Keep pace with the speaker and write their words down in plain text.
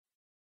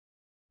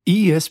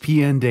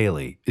ESPN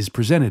Daily is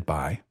presented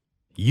by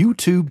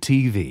YouTube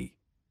TV.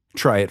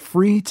 Try it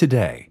free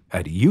today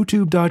at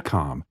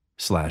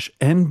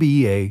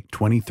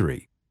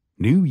youtube.com/NBA23.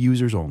 New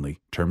users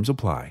only. Terms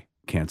apply.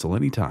 Cancel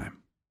anytime.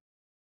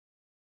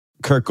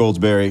 Kirk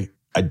Goldsberry,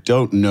 I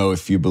don't know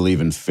if you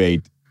believe in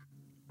fate,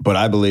 but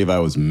I believe I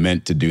was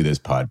meant to do this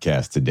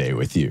podcast today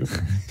with you.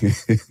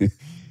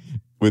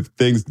 With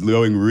things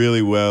going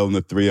really well in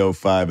the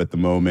 305 at the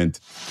moment.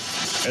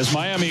 As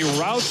Miami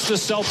routs the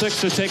Celtics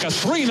to take a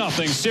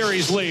 3-0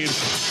 series lead.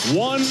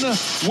 One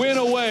win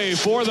away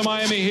for the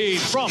Miami Heat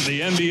from the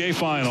NBA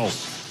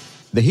Finals.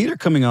 The Heat are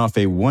coming off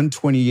a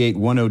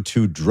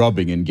 128-102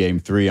 drubbing in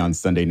Game 3 on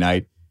Sunday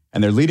night,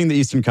 and they're leading the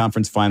Eastern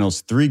Conference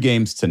Finals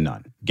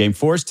 3-0. Game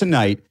 4 is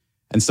tonight,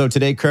 and so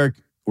today, Kirk,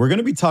 we're going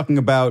to be talking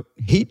about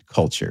Heat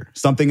culture,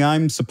 something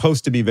I'm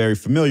supposed to be very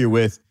familiar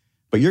with,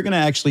 but you're going to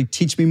actually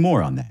teach me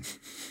more on that.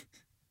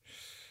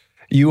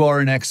 You are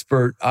an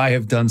expert. I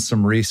have done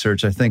some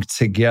research. I think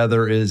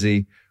together,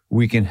 Izzy,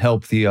 we can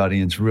help the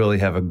audience really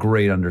have a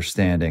great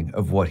understanding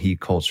of what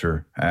Heat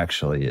culture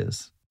actually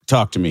is.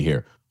 Talk to me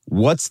here.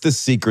 What's the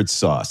secret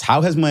sauce?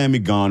 How has Miami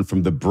gone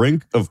from the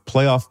brink of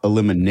playoff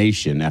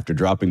elimination after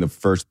dropping the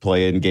first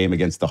play-in game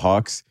against the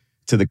Hawks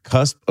to the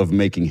cusp of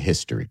making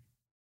history?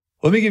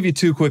 Let me give you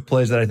two quick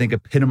plays that I think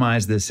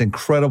epitomize this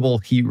incredible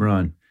Heat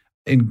run.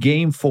 In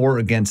Game 4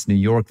 against New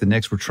York, the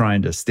Knicks were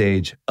trying to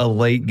stage a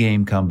late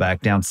game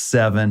comeback, down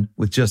 7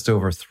 with just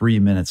over 3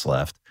 minutes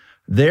left.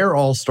 Their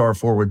all-star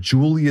forward,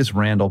 Julius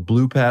Randle,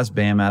 blew past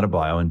Bam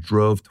Adebayo and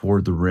drove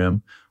toward the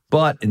rim.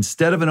 But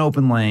instead of an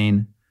open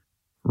lane,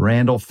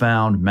 Randle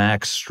found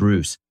Max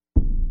Strus.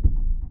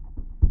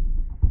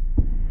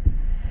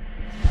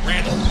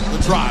 Randle,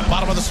 the drive,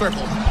 bottom of the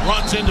circle,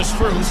 runs into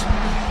Strus.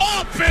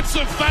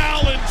 Offensive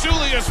foul, and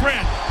Julius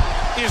Randle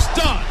is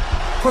done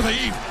for the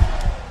evening.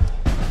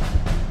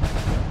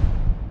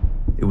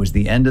 It was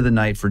the end of the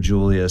night for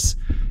Julius,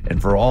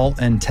 and for all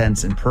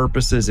intents and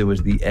purposes, it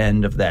was the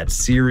end of that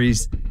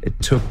series. It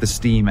took the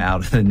steam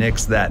out of the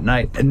Knicks that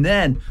night. And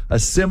then a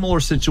similar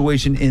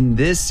situation in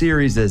this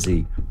series as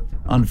he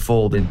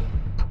unfolded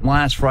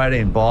last Friday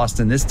in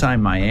Boston. This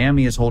time,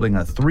 Miami is holding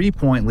a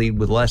 3-point lead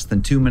with less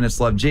than 2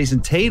 minutes left. Jason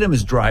Tatum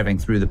is driving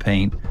through the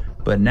paint,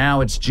 but now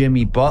it's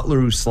Jimmy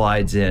Butler who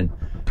slides in,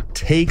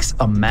 takes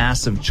a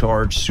massive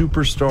charge,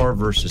 superstar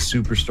versus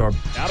superstar.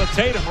 Now to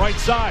Tatum, right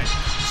side.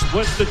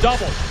 Splits the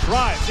double.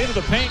 Drives into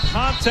the paint.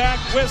 Contact,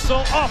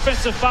 whistle.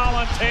 Offensive foul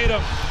on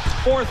Tatum.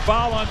 Fourth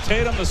foul on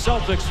Tatum. The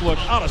Celtics look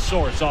out of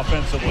sorts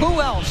offensively. Who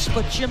else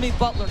but Jimmy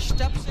Butler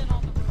steps in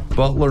on the...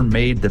 Butler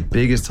made the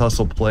biggest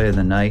hustle play of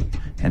the night,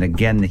 and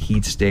again, the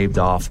Heat staved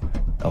off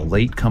a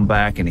late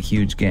comeback in a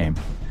huge game.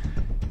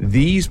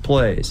 These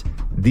plays,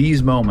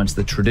 these moments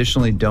that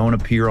traditionally don't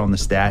appear on the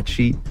stat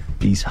sheet,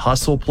 these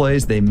hustle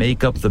plays, they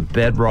make up the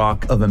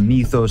bedrock of a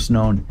mythos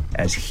known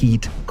as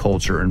Heat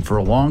culture. And for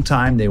a long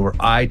time, they were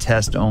eye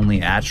test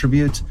only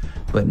attributes,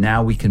 but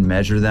now we can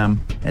measure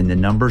them, and the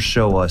numbers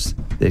show us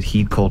that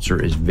Heat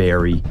culture is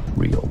very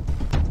real.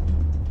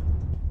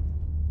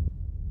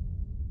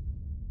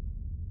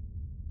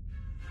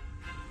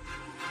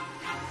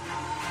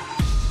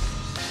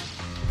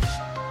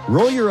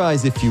 Roll your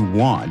eyes if you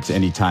want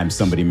anytime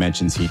somebody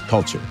mentions Heat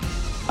culture.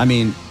 I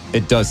mean,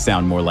 it does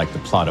sound more like the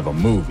plot of a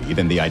movie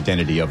than the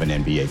identity of an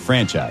NBA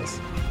franchise.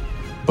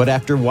 But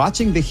after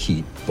watching the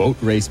Heat boat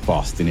race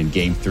Boston in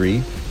Game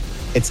 3,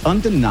 it's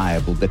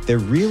undeniable that there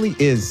really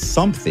is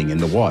something in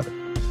the water.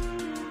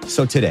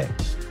 So today,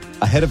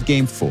 ahead of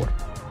Game 4,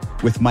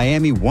 with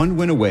Miami 1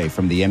 win away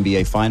from the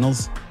NBA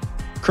Finals,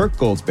 Kirk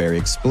Goldsberry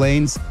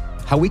explains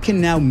how we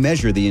can now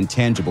measure the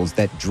intangibles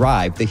that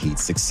drive the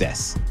Heat's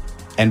success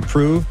and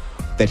prove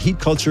that Heat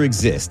culture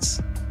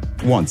exists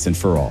once and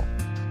for all.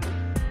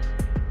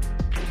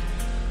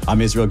 I'm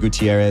Israel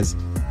Gutierrez.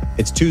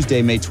 It's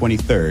Tuesday, May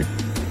 23rd.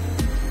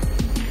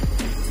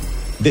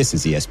 This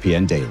is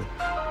ESPN Daily.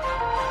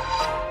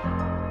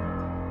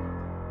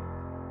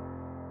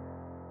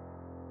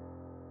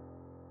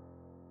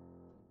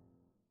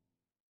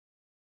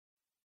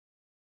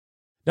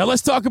 Now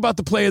let's talk about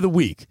the play of the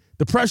week.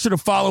 The pressure to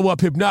follow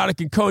up Hypnotic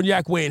and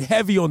Cognac weighing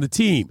heavy on the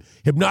team.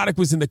 Hypnotic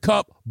was in the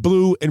cup,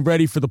 blue, and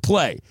ready for the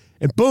play.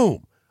 And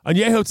boom,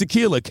 Añejo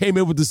Tequila came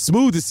in with the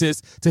smooth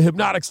assist to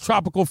Hypnotic's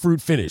tropical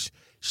fruit finish.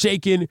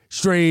 Shaken,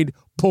 strained,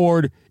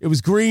 poured. It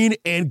was green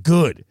and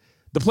good.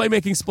 The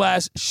playmaking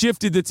splash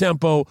shifted the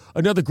tempo.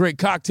 Another great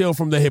cocktail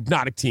from the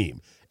Hypnotic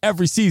team.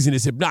 Every season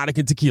is Hypnotic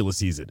and Tequila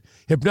season.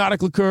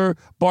 Hypnotic Liqueur,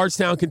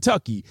 Bardstown,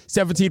 Kentucky.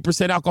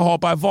 17% alcohol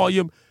by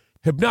volume.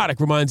 Hypnotic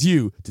reminds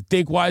you to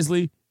think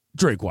wisely,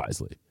 drink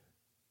wisely.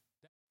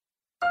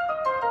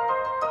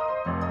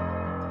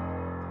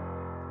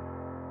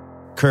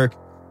 Kirk,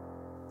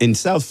 in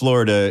South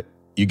Florida,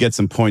 you get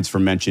some points for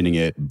mentioning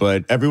it,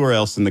 but everywhere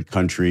else in the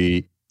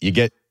country, you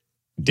get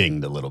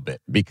dinged a little bit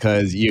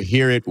because you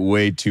hear it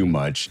way too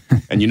much.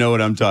 And you know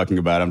what I'm talking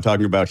about. I'm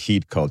talking about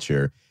Heat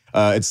culture.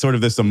 It's sort of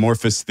this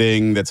amorphous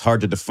thing that's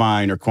hard to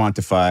define or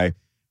quantify,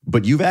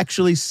 but you've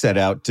actually set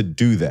out to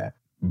do that.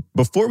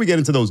 Before we get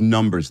into those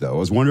numbers, though, I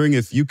was wondering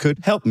if you could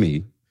help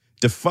me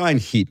define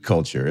Heat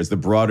culture as the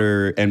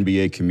broader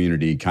NBA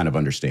community kind of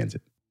understands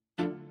it.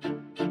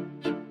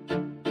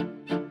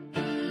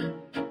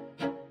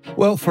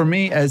 Well, for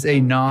me, as a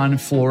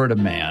non-Florida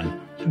man,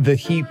 the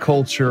Heat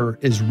culture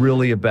is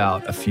really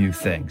about a few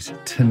things.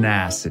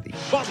 Tenacity.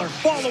 Butler,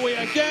 fall away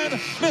again.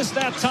 Missed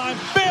that time.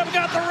 Bam,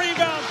 got the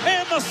rebound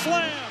and the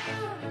slam.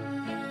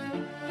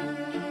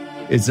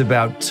 It's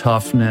about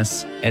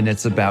toughness, and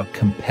it's about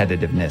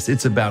competitiveness.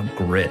 It's about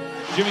grit.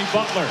 Jimmy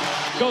Butler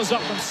goes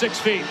up from 6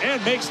 feet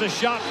and makes the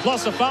shot,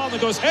 plus a foul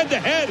that goes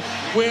head-to-head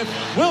with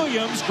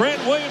Williams.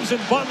 Grant Williams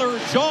and Butler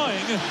jawing.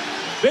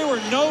 They were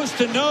nose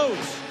to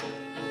nose.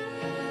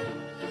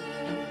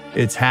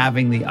 It's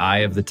having the eye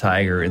of the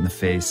tiger in the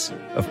face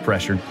of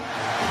pressure.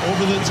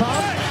 Over the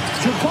top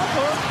to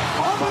Butler.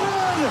 Up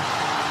and in.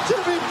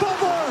 Jimmy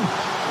Butler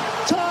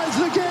ties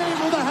the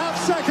game with a half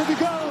second to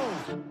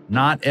go.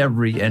 Not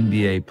every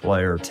NBA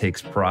player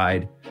takes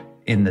pride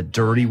in the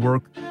dirty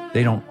work.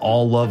 They don't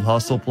all love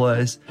hustle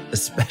plays,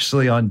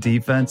 especially on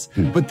defense.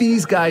 But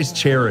these guys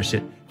cherish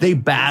it. They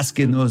bask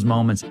in those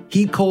moments.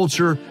 Heat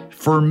culture,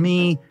 for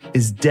me,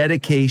 is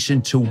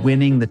dedication to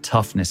winning the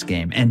toughness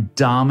game and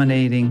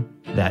dominating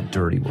that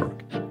dirty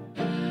work.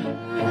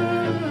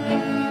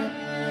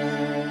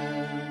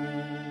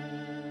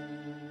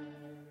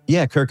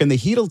 Yeah, Kirk, and the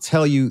Heat will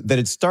tell you that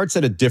it starts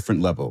at a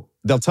different level.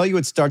 They'll tell you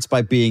it starts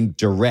by being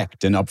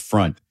direct and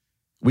upfront.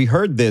 We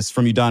heard this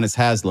from Udonis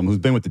Haslem, who's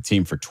been with the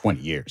team for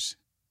 20 years.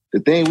 The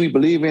thing we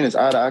believe in is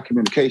eye-to-eye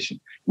communication.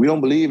 We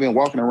don't believe in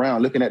walking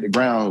around looking at the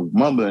ground,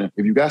 mumbling.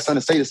 If you got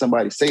something to say to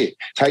somebody, say it.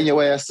 Tighten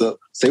your ass up.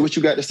 Say what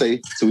you got to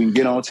say so we can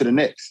get on to the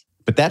next.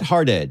 But that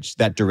hard edge,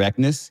 that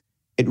directness,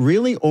 it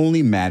really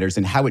only matters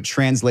in how it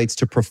translates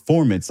to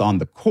performance on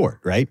the court,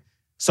 right?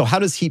 So how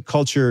does Heat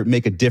culture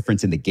make a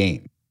difference in the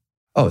game?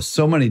 Oh,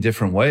 so many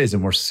different ways,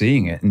 and we're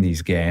seeing it in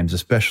these games,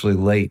 especially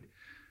late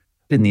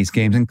in these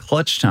games in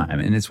clutch time.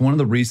 And it's one of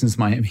the reasons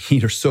Miami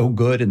Heat are so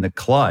good in the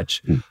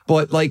clutch.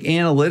 But like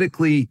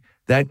analytically,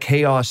 that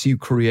chaos you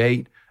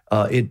create,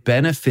 it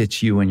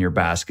benefits you and your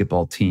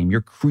basketball team. You're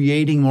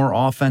creating more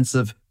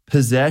offensive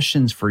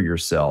possessions for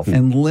yourself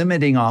and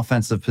limiting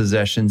offensive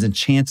possessions and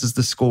chances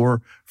to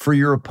score for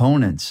your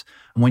opponents.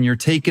 When you're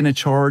taking a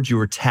charge,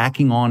 you're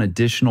tacking on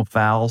additional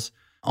fouls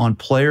on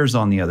players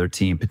on the other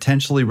team,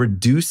 potentially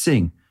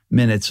reducing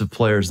minutes of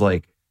players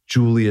like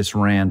Julius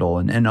Randle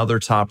and other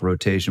top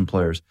rotation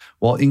players,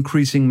 while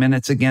increasing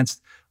minutes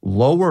against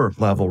lower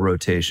level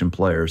rotation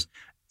players.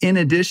 In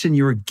addition,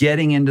 you're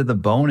getting into the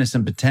bonus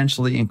and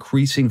potentially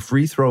increasing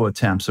free throw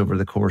attempts over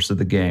the course of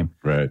the game.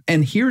 Right.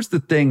 And here's the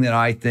thing that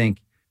I think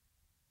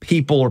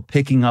people are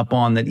picking up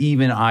on that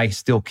even I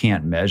still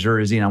can't measure,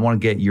 Izzy, and I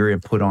want to get your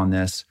input on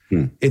this.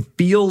 It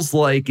feels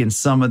like in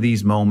some of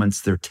these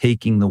moments, they're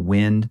taking the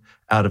wind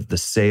out of the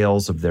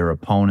sails of their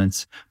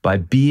opponents by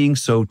being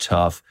so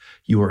tough.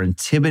 You are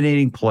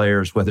intimidating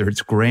players, whether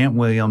it's Grant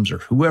Williams or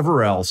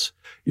whoever else.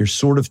 You're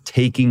sort of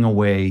taking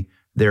away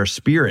their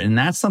spirit. And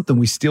that's something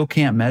we still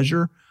can't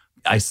measure.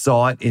 I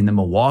saw it in the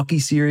Milwaukee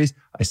series.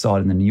 I saw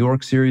it in the New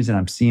York series, and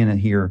I'm seeing it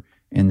here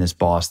in this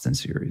Boston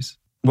series.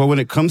 Well, when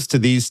it comes to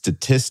these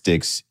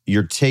statistics,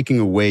 you're taking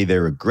away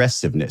their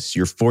aggressiveness.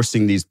 You're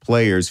forcing these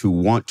players who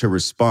want to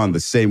respond the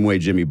same way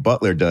Jimmy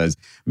Butler does,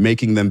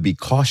 making them be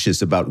cautious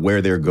about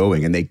where they're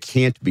going, and they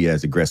can't be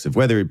as aggressive,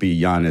 whether it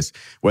be Giannis,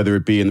 whether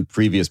it be in the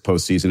previous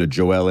postseason, a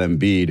Joel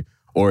Embiid,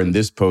 or in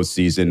this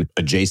postseason,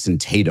 a Jason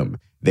Tatum.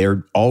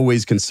 They're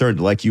always concerned,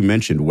 like you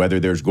mentioned, whether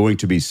there's going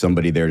to be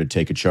somebody there to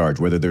take a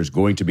charge, whether there's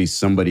going to be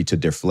somebody to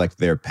deflect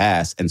their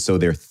pass. And so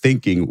they're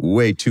thinking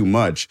way too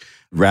much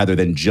rather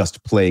than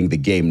just playing the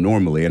game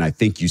normally. And I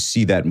think you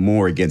see that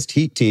more against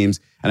Heat teams.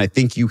 And I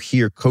think you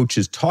hear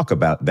coaches talk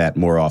about that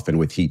more often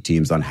with Heat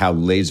teams on how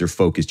laser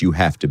focused you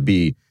have to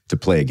be to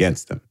play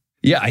against them.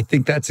 Yeah, I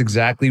think that's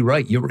exactly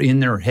right. You're in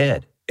their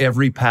head.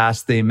 Every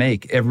pass they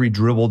make, every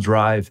dribble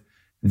drive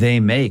they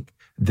make,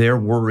 they're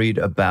worried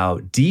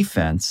about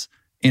defense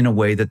in a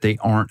way that they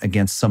aren't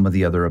against some of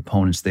the other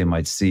opponents they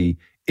might see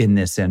in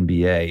this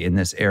NBA, in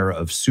this era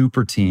of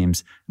super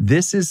teams.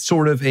 This is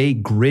sort of a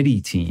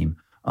gritty team.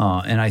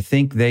 And I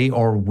think they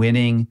are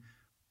winning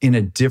in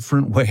a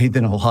different way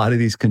than a lot of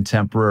these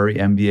contemporary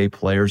NBA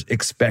players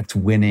expect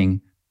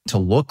winning to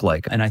look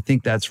like. And I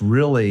think that's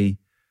really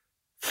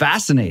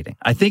fascinating.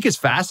 I think it's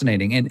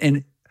fascinating.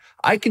 And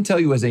I can tell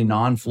you as a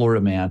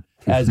non-Florida man,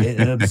 as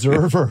an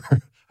observer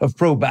of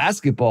pro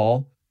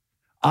basketball,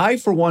 I,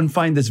 for one,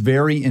 find this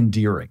very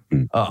endearing.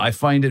 I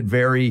find it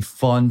very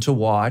fun to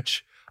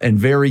watch and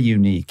very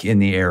unique in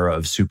the era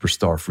of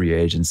superstar free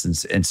agents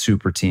and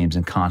super teams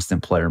and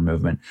constant player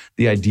movement.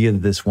 The idea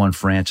that this one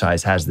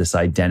franchise has this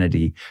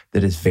identity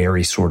that is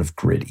very sort of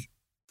gritty.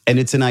 And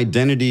it's an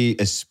identity,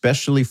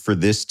 especially for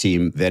this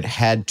team, that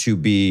had to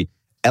be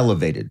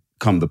elevated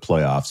come the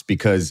playoffs,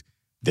 because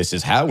this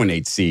is how an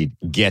 8 seed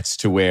gets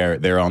to where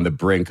they're on the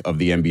brink of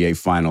the NBA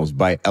Finals,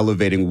 by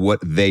elevating what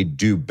they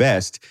do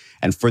best.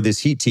 And for this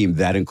Heat team,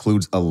 that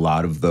includes a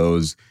lot of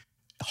those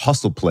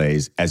hustle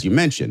plays, as you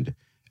mentioned.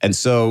 And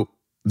so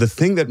the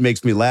thing that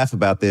makes me laugh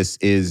about this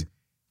is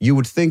you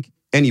would think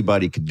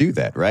anybody could do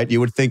that, right? You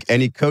would think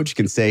any coach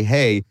can say,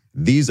 hey,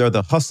 these are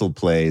the hustle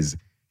plays.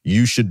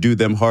 You should do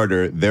them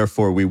harder.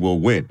 Therefore, we will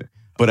win.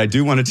 But I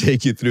do want to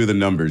take you through the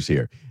numbers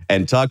here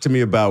and talk to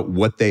me about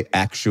what they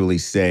actually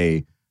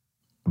say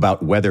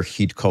about whether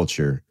Heat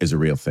culture is a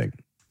real thing.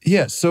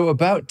 Yeah, so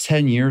about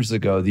 10 years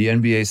ago, the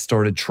NBA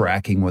started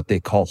tracking what they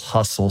call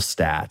hustle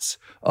stats.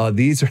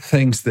 These are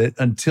things that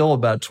until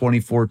about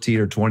 2014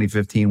 or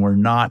 2015 were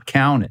not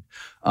counted.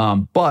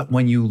 But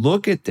when you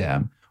look at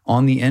them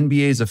on the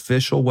NBA's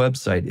official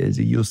website,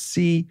 you'll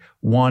see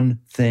one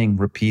thing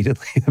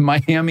repeatedly.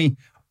 Miami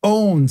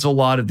owns a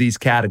lot of these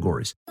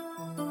categories.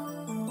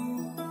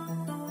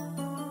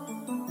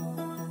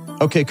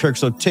 Okay, Kirk,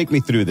 so take me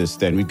through this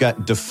then. We've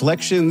got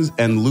deflections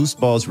and loose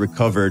balls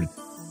recovered.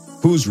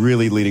 Who's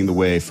really leading the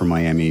way for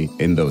Miami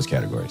in those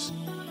categories?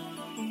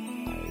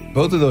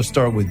 Both of those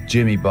start with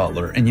Jimmy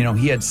Butler. And,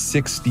 he had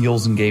 6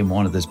 steals in game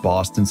 1 of this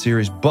Boston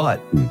series.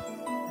 But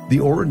the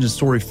origin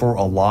story for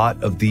a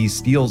lot of these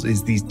steals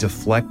is these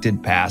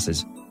deflected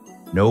passes.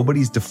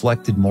 Nobody's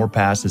deflected more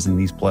passes in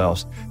these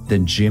playoffs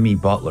than Jimmy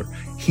Butler.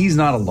 He's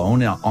not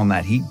alone on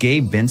that.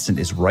 Gabe Vincent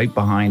is right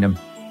behind him.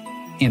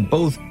 And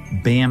both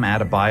Bam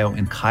Adebayo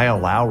and Kyle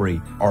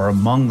Lowry are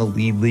among the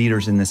lead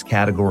leaders in this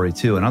category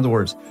too. In other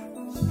words,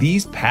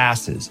 these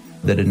passes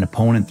that an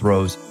opponent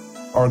throws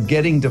are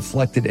getting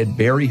deflected at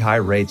very high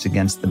rates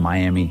against the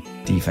Miami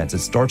defense. It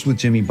starts with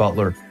Jimmy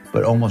Butler,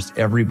 but almost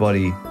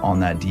everybody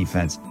on that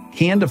defense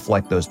can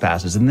deflect those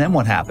passes. And then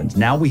what happens?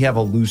 Now we have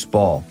a loose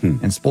ball.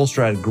 And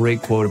Spoelstra had a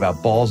great quote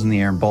about balls in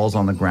the air and balls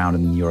on the ground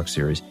in the New York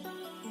series.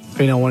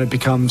 When it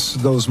becomes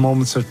those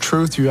moments of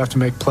truth, you have to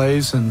make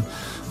plays, and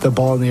the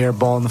ball in the air,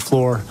 ball on the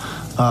floor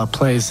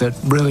plays that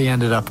really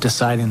ended up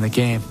deciding the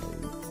game.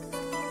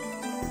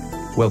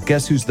 Well,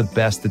 guess who's the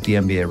best at the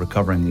NBA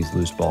recovering these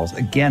loose balls?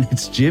 Again,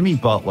 it's Jimmy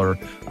Butler.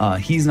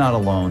 He's not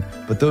alone,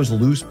 but those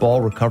loose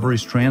ball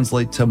recoveries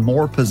translate to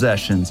more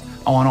possessions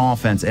on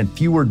offense and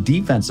fewer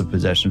defensive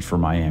possessions for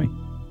Miami.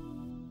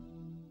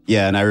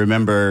 Yeah, and I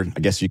remember, I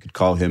guess you could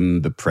call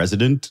him the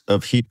president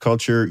of Heat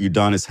culture,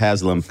 Udonis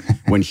Haslem.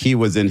 When he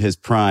was in his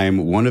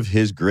prime, one of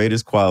his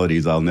greatest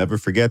qualities, I'll never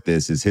forget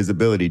this, is his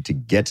ability to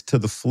get to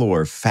the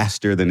floor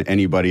faster than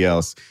anybody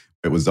else.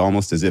 It was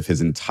almost as if his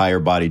entire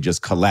body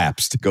just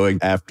collapsed going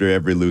after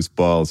every loose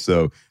ball.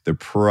 So they're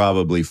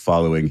probably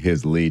following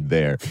his lead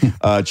there.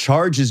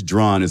 Charges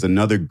drawn is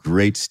another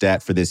great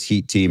stat for this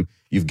Heat team.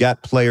 You've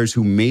got players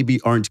who maybe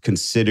aren't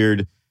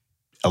considered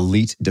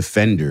elite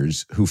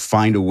defenders who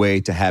find a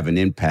way to have an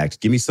impact.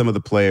 Give me some of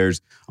the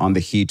players on the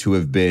Heat who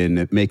have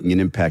been making an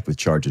impact with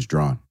charges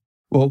drawn.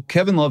 Well,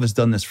 Kevin Love has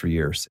done this for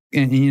years.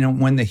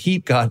 And when the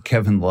Heat got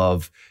Kevin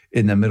Love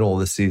in the middle of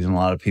the season, a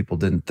lot of people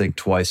didn't think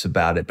twice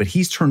about it. But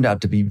he's turned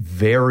out to be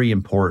very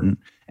important.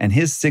 And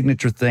his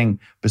signature thing,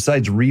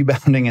 besides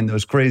rebounding and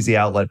those crazy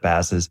outlet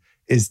passes,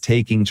 is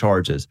taking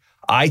charges.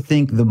 I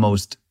think the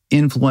most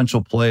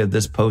influential play of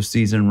this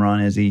postseason run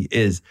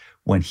is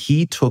when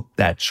he took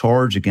that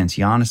charge against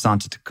Giannis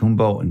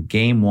Antetokounmpo in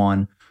game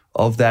 1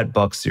 of that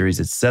Bucks series.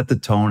 It set the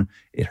tone.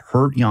 It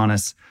hurt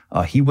Giannis.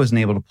 He wasn't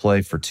able to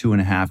play for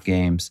 2.5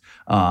 games.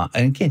 And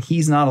again,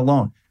 he's not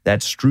alone. That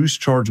Strus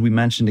charge we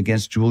mentioned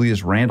against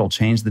Julius Randle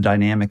changed the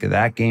dynamic of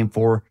that game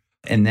 4.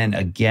 And then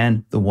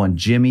again, the one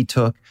Jimmy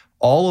took.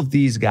 All of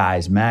these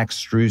guys, Max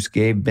Strus,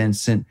 Gabe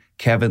Vincent,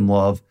 Kevin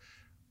Love,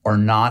 are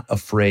not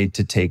afraid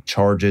to take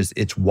charges.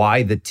 It's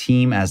why the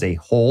team as a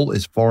whole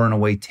is far and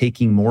away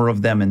taking more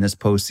of them in this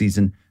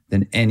postseason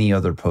than any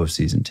other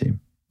postseason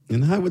team.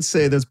 And I would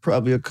say there's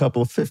probably a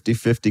couple of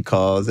 50-50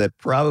 calls that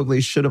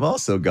probably should have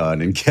also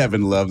gone in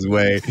Kevin Love's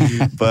way,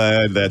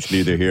 but that's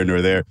neither here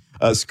nor there.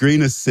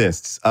 Screen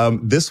assists.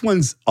 This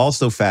one's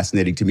also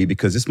fascinating to me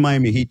because this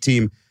Miami Heat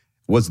team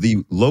was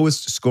the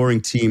lowest scoring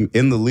team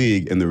in the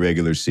league in the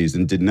regular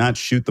season, did not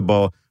shoot the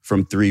ball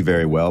from 3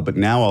 very well, but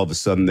now all of a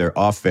sudden their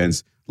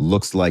offense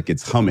looks like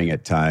it's humming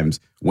at times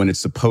when it's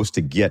supposed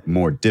to get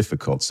more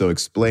difficult. So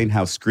explain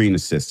how screen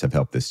assists have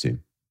helped this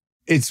team.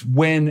 It's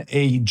when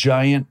a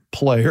giant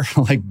player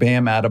like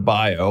Bam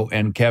Adebayo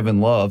and Kevin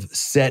Love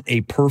set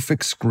a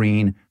perfect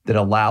screen that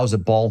allows a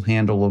ball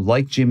handler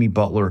like Jimmy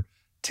Butler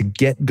to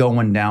get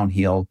going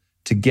downhill,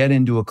 to get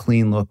into a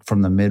clean look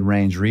from the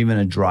mid-range or even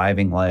a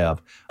driving layup.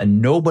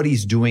 And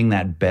nobody's doing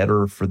that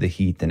better for the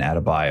Heat than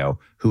Adebayo,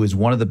 who is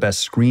one of the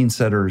best screen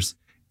setters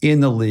in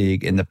the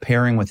league. And the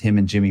pairing with him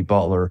and Jimmy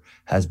Butler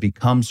has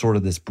become sort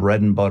of this bread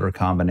and butter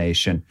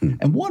combination.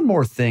 And one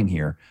more thing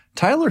here,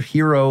 Tyler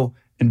Hero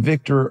and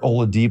Victor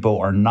Oladipo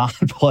are not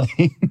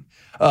playing,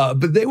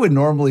 but they would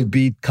normally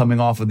be coming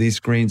off of these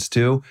screens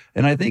too.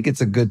 And I think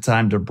it's a good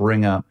time to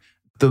bring up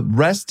the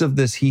rest of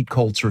this Heat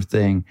culture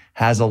thing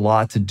has a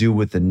lot to do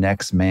with the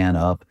next man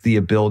up, the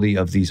ability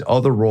of these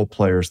other role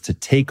players to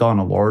take on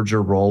a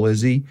larger role,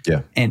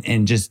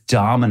 and just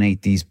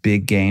dominate these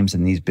big games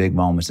and these big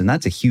moments. And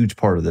that's a huge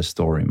part of this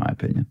story, in my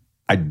opinion.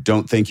 I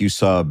don't think you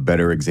saw a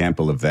better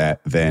example of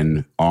that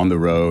than on the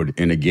road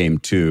in a game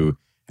 2.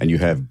 And you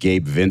have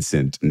Gabe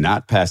Vincent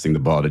not passing the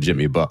ball to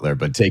Jimmy Butler,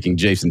 but taking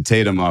Jason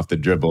Tatum off the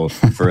dribble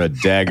for a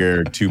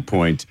dagger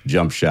 2-point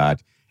jump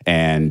shot.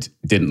 and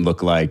didn't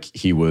look like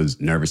he was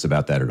nervous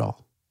about that at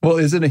all. Well,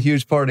 isn't a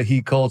huge part of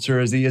Heat culture,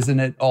 isn't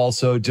it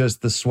also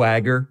just the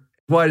swagger?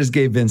 Why does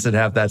Gabe Vincent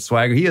have that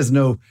swagger?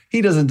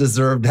 He doesn't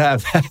deserve to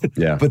have that.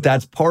 Yeah. But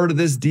that's part of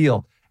this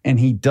deal. And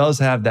he does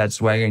have that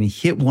swagger, and he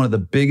hit one of the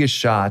biggest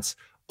shots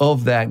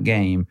of that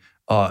game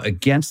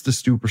against the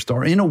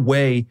superstar in a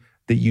way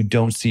that you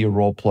don't see a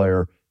role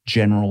player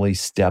generally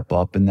step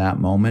up in that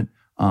moment.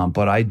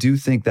 But I do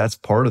think that's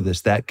part of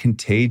this, that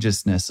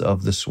contagiousness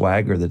of the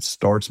swagger that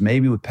starts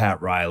maybe with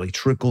Pat Riley,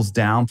 trickles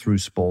down through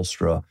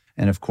Spoelstra,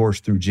 and of course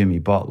through Jimmy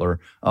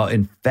Butler,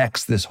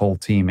 infects this whole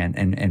team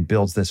and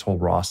builds this whole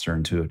roster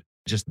into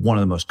just one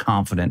of the most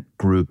confident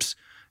groups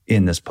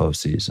in this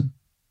postseason.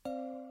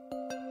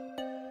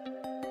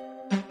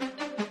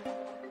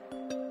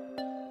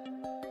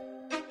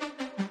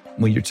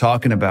 When you're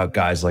talking about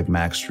guys like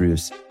Max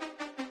Strus,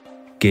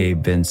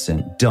 Gabe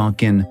Vincent,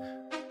 Duncan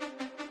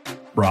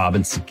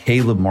Robinson,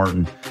 Caleb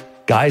Martin,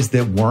 guys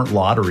that weren't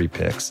lottery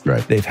picks.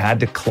 Right. They've had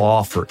to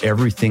claw for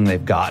everything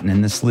they've gotten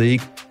in this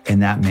league,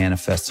 and that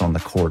manifests on the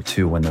court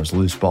too when those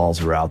loose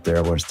balls are out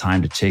there, where it's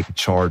time to take a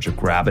charge or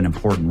grab an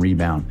important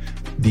rebound.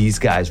 These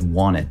guys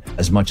want it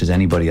as much as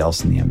anybody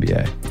else in the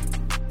NBA.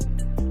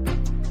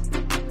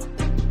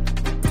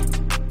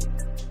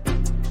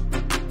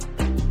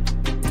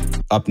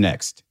 Up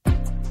next,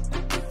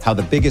 how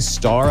the biggest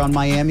star on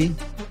Miami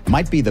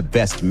might be the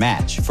best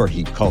match for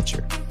Heat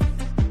culture.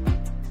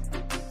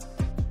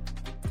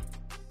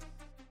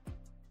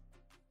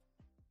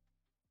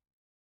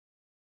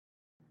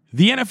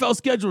 The NFL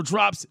schedule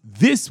drops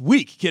this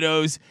week,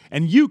 kiddos,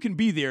 and you can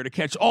be there to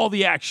catch all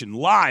the action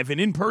live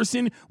and in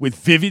person with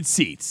Vivid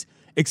Seats.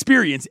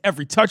 Experience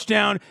every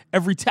touchdown,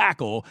 every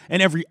tackle,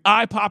 and every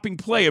eye-popping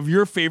play of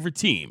your favorite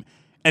team.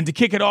 And to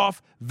kick it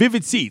off,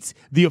 Vivid Seats,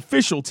 the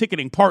official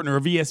ticketing partner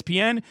of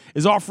ESPN,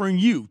 is offering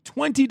you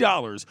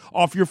 $20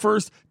 off your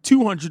first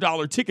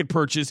 $200 ticket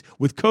purchase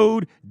with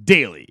code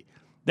DAILY.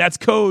 That's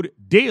code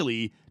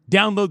DAILY.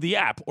 Download the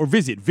app or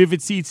visit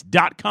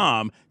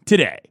vividseats.com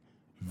today.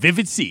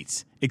 Vivid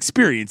Seats.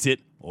 Experience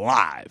it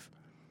live.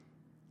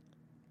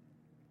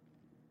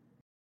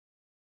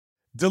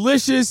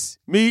 Delicious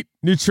meat,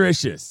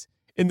 nutritious.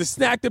 In the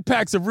snack that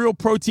packs a real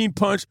protein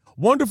punch,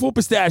 Wonderful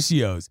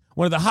Pistachios,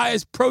 one of the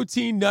highest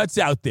protein nuts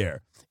out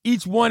there.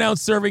 Each 1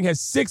 ounce serving has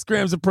 6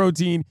 grams of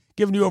protein,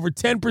 giving you over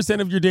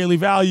 10% of your daily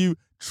value.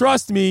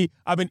 Trust me,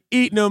 I've been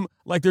eating them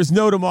like there's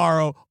no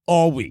tomorrow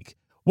all week.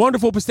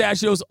 Wonderful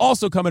Pistachios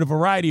also come in a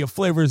variety of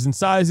flavors and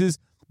sizes,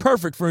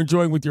 perfect for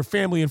enjoying with your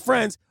family and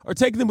friends or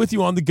taking them with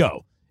you on the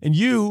go. And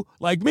you,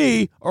 like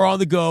me, are on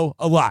the go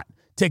a lot.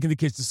 Taking the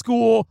kids to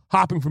school,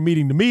 hopping from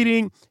meeting to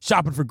meeting,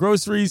 shopping for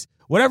groceries,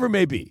 whatever it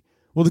may be.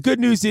 Well, the good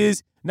news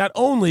is not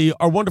only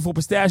are Wonderful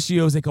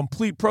Pistachios a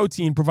complete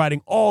protein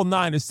providing all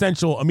 9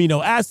 essential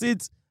amino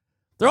acids,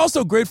 they're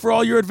also great for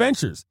all your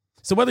adventures.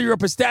 So whether you're a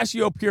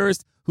pistachio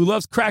purist who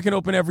loves cracking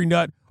open every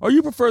nut or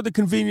you prefer the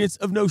convenience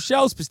of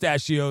no-shells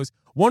pistachios,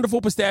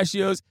 Wonderful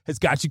Pistachios has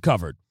got you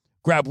covered.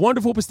 Grab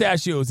Wonderful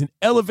Pistachios and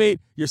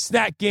elevate your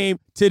snack game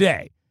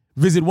today.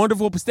 Visit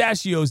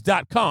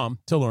wonderfulpistachios.com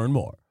to learn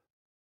more.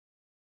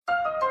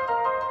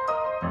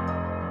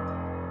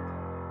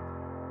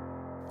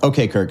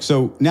 Okay, Kirk,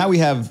 so now we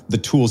have the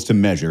tools to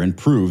measure and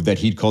prove that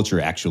Heat culture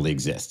actually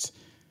exists.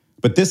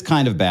 But this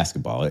kind of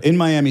basketball, in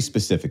Miami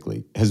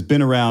specifically, has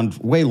been around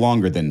way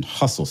longer than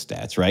hustle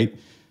stats, right?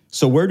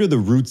 So where do the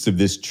roots of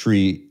this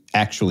tree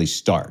actually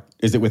start?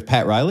 Is it with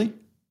Pat Riley?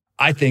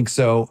 I think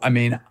so. I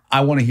mean,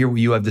 I want to hear what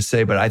you have to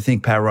say, but I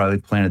think Pat Riley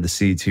planted the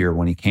seeds here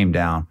when he came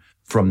down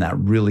from that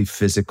really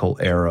physical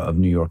era of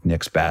New York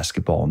Knicks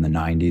basketball in the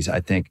 90s.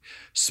 I think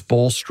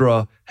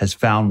Spoelstra has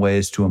found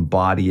ways to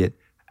embody it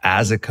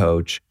as a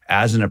coach,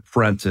 as an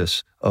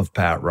apprentice of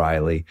Pat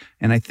Riley.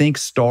 And I think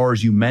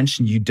stars, you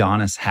mentioned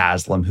Udonis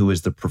Haslem, who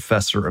is the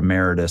professor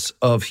emeritus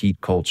of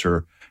Heat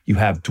culture. You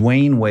have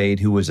Dwayne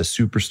Wade, who was a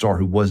superstar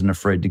who wasn't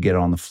afraid to get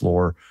on the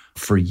floor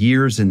for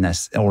years in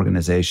this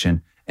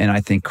organization. And I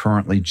think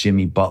currently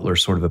Jimmy Butler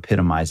sort of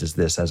epitomizes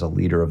this as a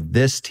leader of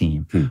this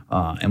team.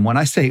 And when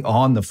I say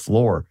on the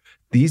floor,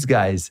 these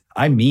guys,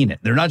 I mean it.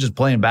 They're not just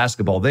playing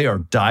basketball. They are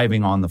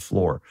diving on the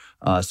floor.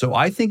 So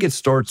I think it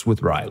starts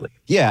with Riley.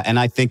 Yeah, and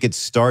I think it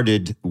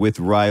started with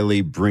Riley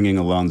bringing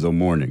Alonzo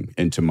Mourning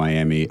into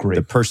Miami. Great.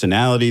 The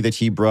personality that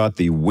he brought,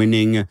 the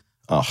winning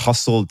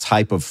hustle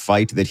type of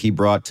fight that he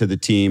brought to the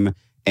team,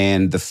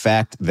 and the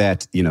fact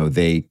that, you know,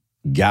 they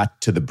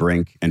got to the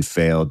brink and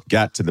failed,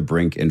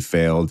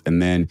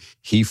 and then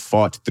he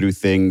fought through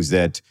things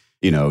that,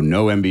 you know,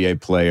 no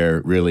NBA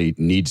player really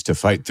needs to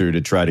fight through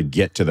to try to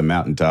get to the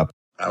mountaintop.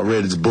 I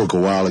read his book a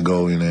while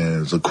ago, and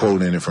there's a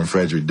quote in it from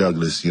Frederick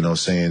Douglass, you know,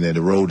 saying that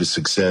the road to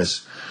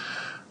success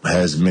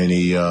has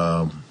many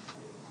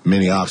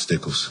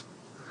obstacles.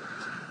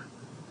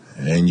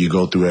 And you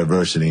go through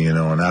adversity, you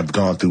know, and I've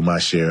gone through my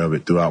share of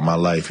it throughout my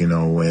life, you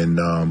know, and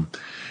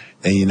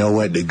you know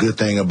what, the good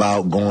thing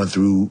about going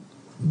through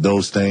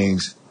those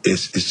things,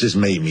 it's just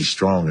made me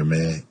stronger,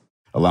 man.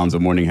 Alonzo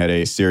Mourning had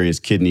a serious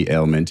kidney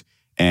ailment,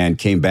 and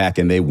came back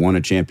and they won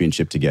a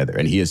championship together.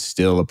 And he is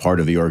still a part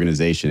of the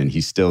organization. And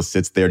he still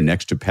sits there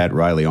next to Pat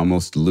Riley,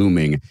 almost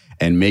looming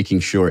and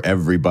making sure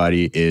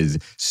everybody is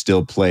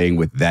still playing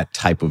with that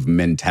type of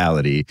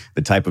mentality,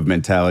 the type of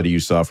mentality you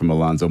saw from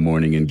Alonzo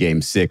Mourning in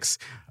Game 6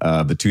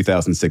 of the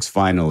 2006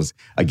 Finals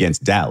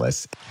against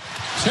Dallas.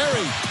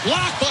 Terry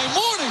blocked by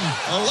Mourning.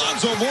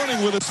 Alonzo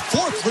Mourning with his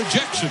 4th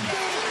rejection.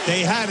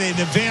 They had an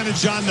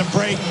advantage on the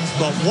break,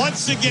 but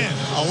once again,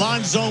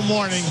 Alonzo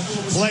Mourning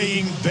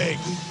playing big.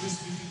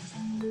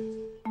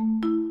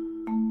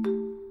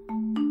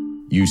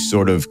 You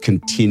sort of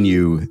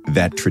continue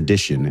that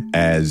tradition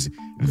as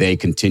they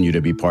continue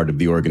to be part of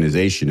the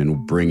organization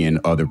and bring in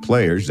other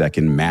players that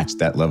can match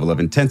that level of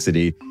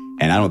intensity.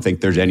 And I don't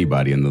think there's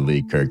anybody in the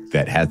league, Kirk,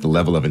 that has the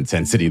level of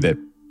intensity that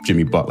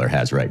Jimmy Butler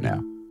has right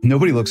now.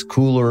 Nobody looks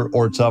cooler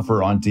or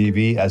tougher on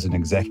TV as an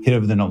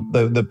executive than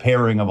the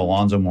pairing of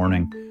Alonzo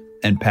Mourning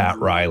and Pat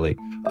Riley.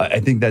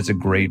 I think that's a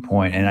great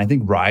point. And I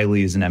think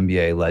Riley is an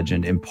NBA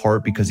legend in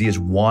part because he has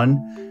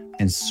won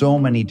in so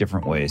many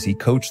different ways. He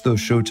coached those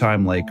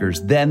Showtime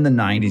Lakers, then the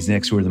 90s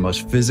Knicks, who were the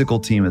most physical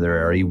team of their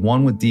era. He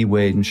won with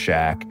D-Wade and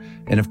Shaq.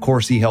 And of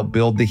course, he helped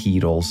build the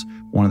Heatles,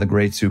 one of the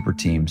great super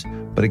teams.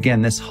 But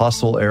again, this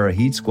hustle era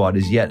Heat squad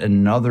is yet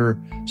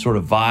another sort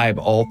of vibe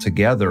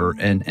altogether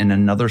and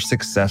another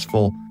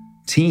successful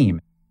team.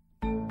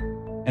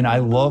 And I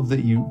love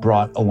that you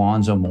brought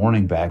Alonzo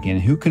Mourning back in.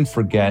 Who can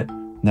forget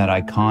that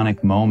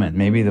iconic moment,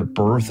 maybe the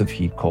birth of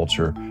Heat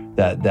culture,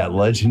 that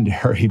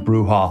legendary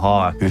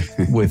brouhaha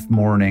with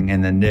Mourning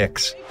and the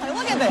Knicks.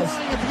 Look at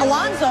this.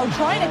 Alonzo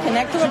trying to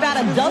connect to about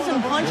a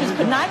dozen punches,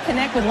 could not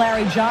connect with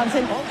Larry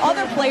Johnson.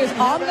 Other players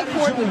on the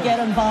court would get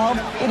involved.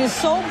 It is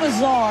so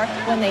bizarre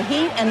when the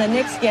Heat and the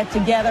Knicks get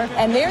together.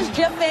 And there's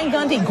Jeff Van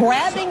Gundy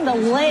grabbing the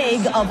leg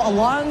of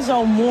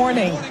Alonzo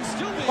Mourning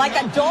like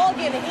a dog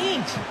in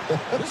heat.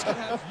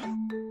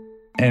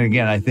 And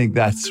again, I think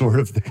that's sort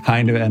of the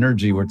kind of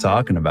energy we're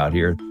talking about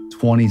here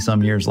 20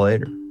 some years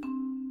later.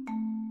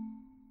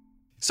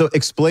 So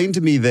explain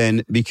to me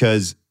then,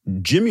 because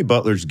Jimmy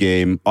Butler's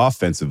game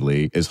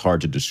offensively is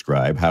hard to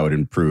describe how it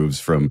improves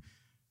from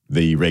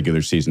the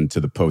regular season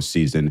to the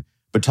postseason.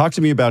 But talk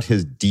to me about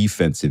his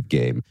defensive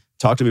game.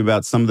 Talk to me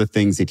about some of the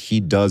things that he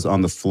does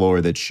on the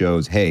floor that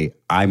shows, hey,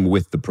 I'm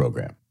with the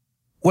program.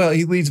 Well,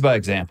 he leads by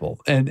example.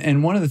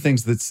 And one of the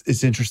things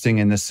that's interesting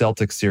in this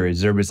Celtics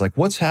series, everybody's like,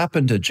 what's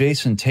happened to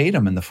Jason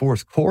Tatum in the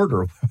fourth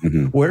quarter?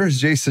 Mm-hmm. Where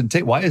is Jason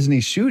Tatum? Why isn't he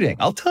shooting?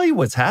 I'll tell you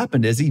what's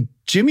happened is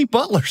Jimmy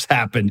Butler's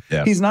happened.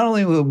 Yeah. He's not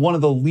only one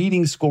of the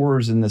leading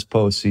scorers in this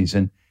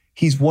postseason,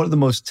 he's one of the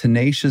most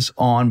tenacious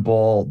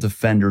on-ball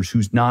defenders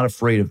who's not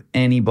afraid of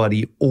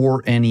anybody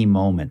or any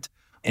moment.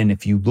 And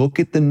if you look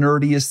at the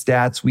nerdiest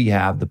stats we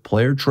have, the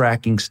player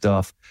tracking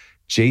stuff,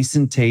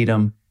 Jason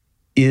Tatum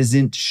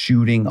isn't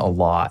shooting a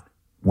lot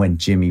when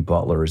Jimmy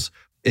Butler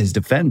is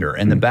defender.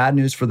 And the bad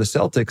news for the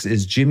Celtics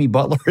is Jimmy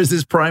Butler is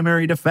his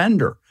primary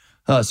defender.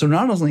 So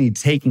not only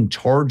taking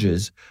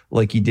charges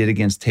like he did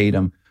against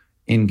Tatum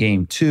in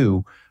Game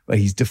 2, but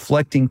he's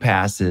deflecting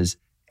passes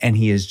and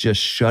he is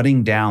just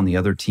shutting down the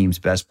other team's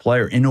best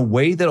player in a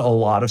way that a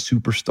lot of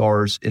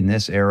superstars in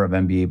this era of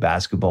NBA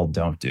basketball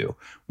don't do.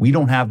 We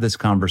don't have this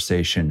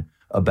conversation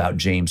about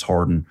James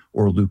Harden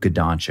or Luka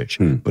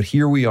Doncic. But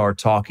here we are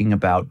talking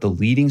about the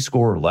leading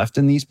scorer left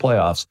in these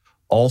playoffs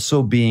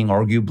also being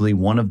arguably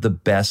one of the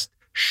best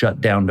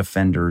shutdown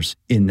defenders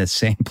in the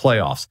same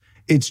playoffs.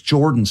 It's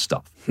Jordan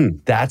stuff.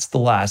 That's the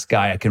last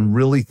guy I can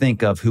really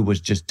think of who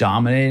was just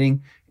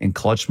dominating in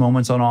clutch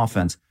moments on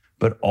offense,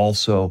 but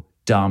also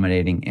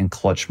dominating in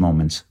clutch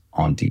moments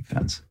on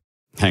defense.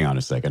 Hang on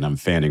a second. I'm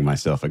fanning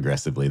myself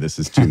aggressively. This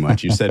is too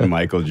much. You said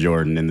Michael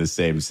Jordan in the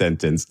same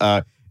sentence.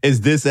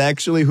 Is this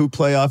actually who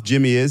playoff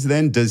Jimmy is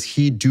then? Does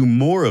he do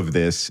more of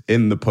this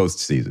in the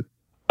postseason?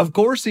 Of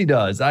course he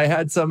does. I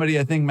had somebody,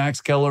 I think Max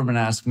Kellerman,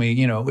 ask me,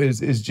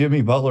 is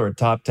Jimmy Butler a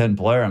top 10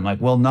 player? I'm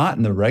like, well, not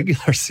in the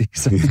regular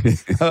season.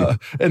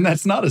 And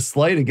that's not a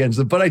slight against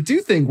it. But I do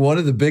think one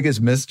of the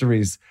biggest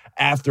mysteries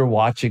after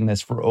watching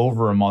this for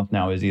over a month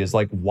now is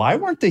like, why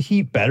weren't the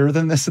Heat better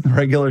than this in the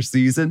regular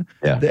season?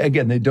 Yeah.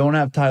 They don't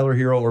have Tyler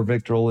Hero or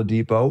Victor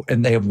Oladipo,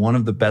 and they have one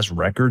of the best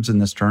records in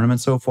this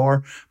tournament so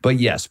far. But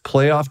yes,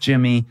 playoff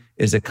Jimmy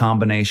is a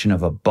combination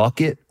of a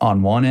bucket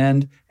on one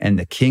end and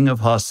the king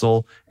of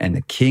hustle and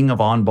the king of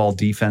on-ball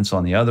defense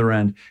on the other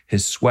end.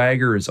 His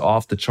swagger is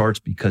off the charts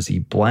because he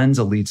blends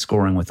elite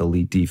scoring with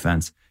elite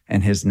defense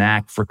and his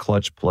knack for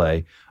clutch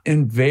play.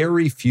 And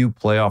very few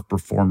playoff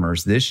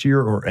performers this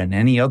year or in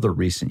any other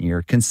recent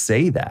year can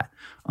say that.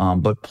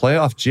 But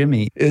playoff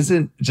Jimmy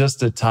isn't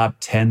just a top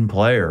 10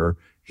 player.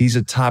 He's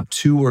a top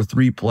 2 or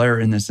 3 player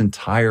in this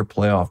entire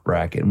playoff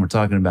bracket. And we're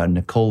talking about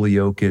Nikola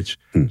Jokic,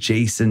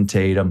 Jason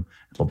Tatum,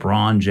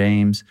 LeBron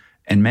James.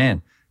 And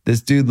man,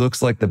 this dude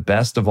looks like the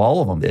best of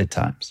all of them at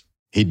times.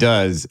 He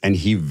does. And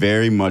he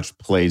very much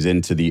plays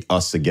into the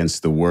us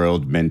against the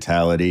world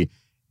mentality.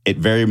 It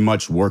very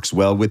much works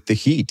well with the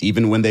Heat,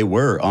 even when they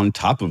were on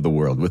top of the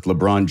world with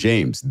LeBron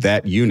James.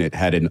 That unit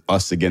had an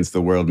us against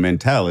the world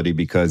mentality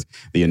because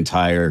the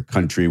entire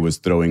country was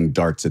throwing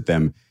darts at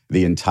them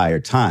the entire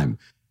time.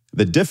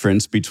 The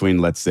difference between,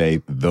 let's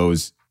say,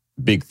 those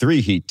big three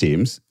Heat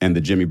teams and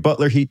the Jimmy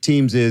Butler Heat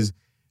teams is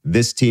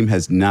this team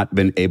has not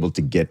been able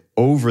to get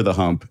over the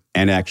hump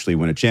and actually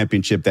win a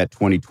championship. That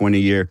 2020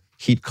 year,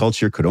 Heat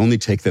culture could only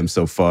take them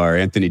so far.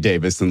 Anthony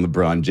Davis and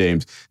LeBron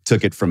James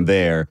took it from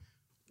there.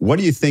 What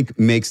do you think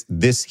makes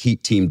this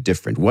Heat team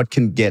different? What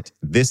can get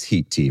this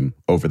Heat team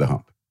over the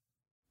hump?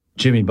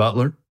 Jimmy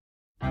Butler.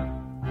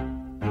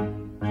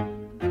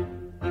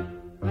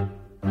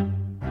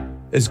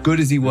 As good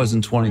as he was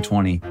in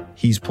 2020,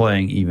 he's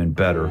playing even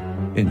better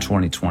in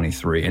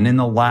 2023. And in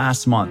the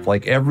last month,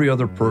 like every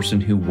other person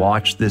who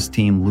watched this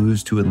team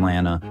lose to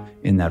Atlanta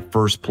in that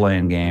first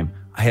play-in game,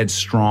 I had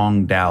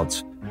strong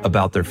doubts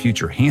about their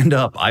future. Hand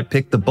up, I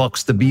picked the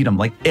Bucks to beat them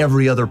like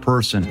every other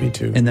person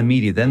in the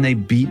media. Then they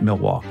beat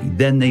Milwaukee.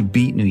 Then they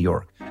beat New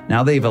York.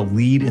 Now they have a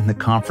lead in the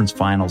conference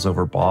finals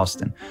over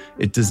Boston.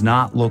 It does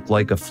not look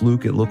like a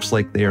fluke. It looks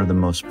like they are the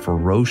most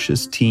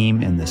ferocious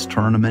team in this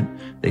tournament.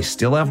 They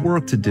still have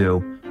work to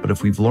do, but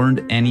if we've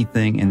learned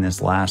anything in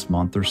this last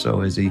month or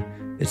so, Izzy,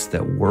 it's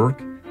that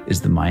work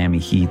is the Miami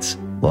Heat's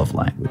love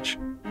language.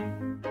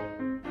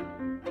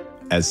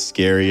 As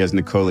scary as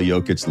Nikola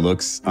Jokic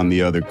looks on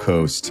the other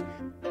coast,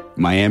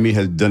 Miami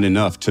has done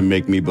enough to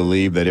make me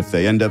believe that if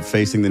they end up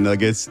facing the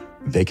Nuggets,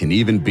 they can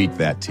even beat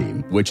that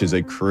team, which is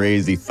a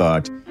crazy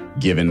thought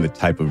given the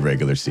type of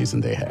regular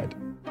season they had.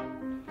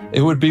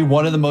 It would be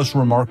one of the most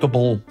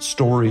remarkable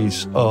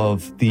stories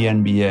of the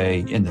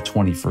NBA in the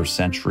 21st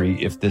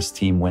century if this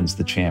team wins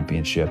the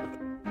championship.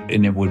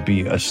 And it would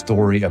be a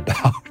story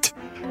about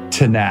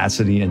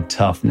tenacity and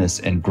toughness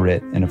and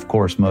grit. And of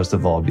course, most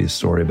of all, be a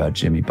story about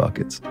Jimmy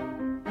Buckets.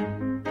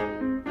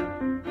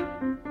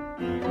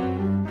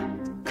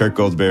 Kirk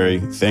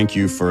Goldsberry, thank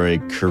you for a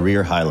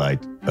career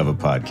highlight of a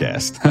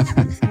podcast.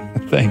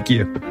 Thank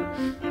you.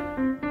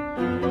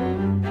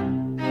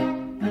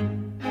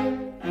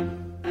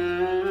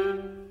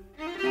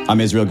 I'm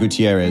Israel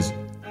Gutierrez.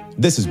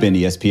 This has been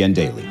ESPN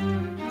Daily.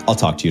 I'll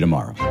talk to you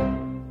tomorrow.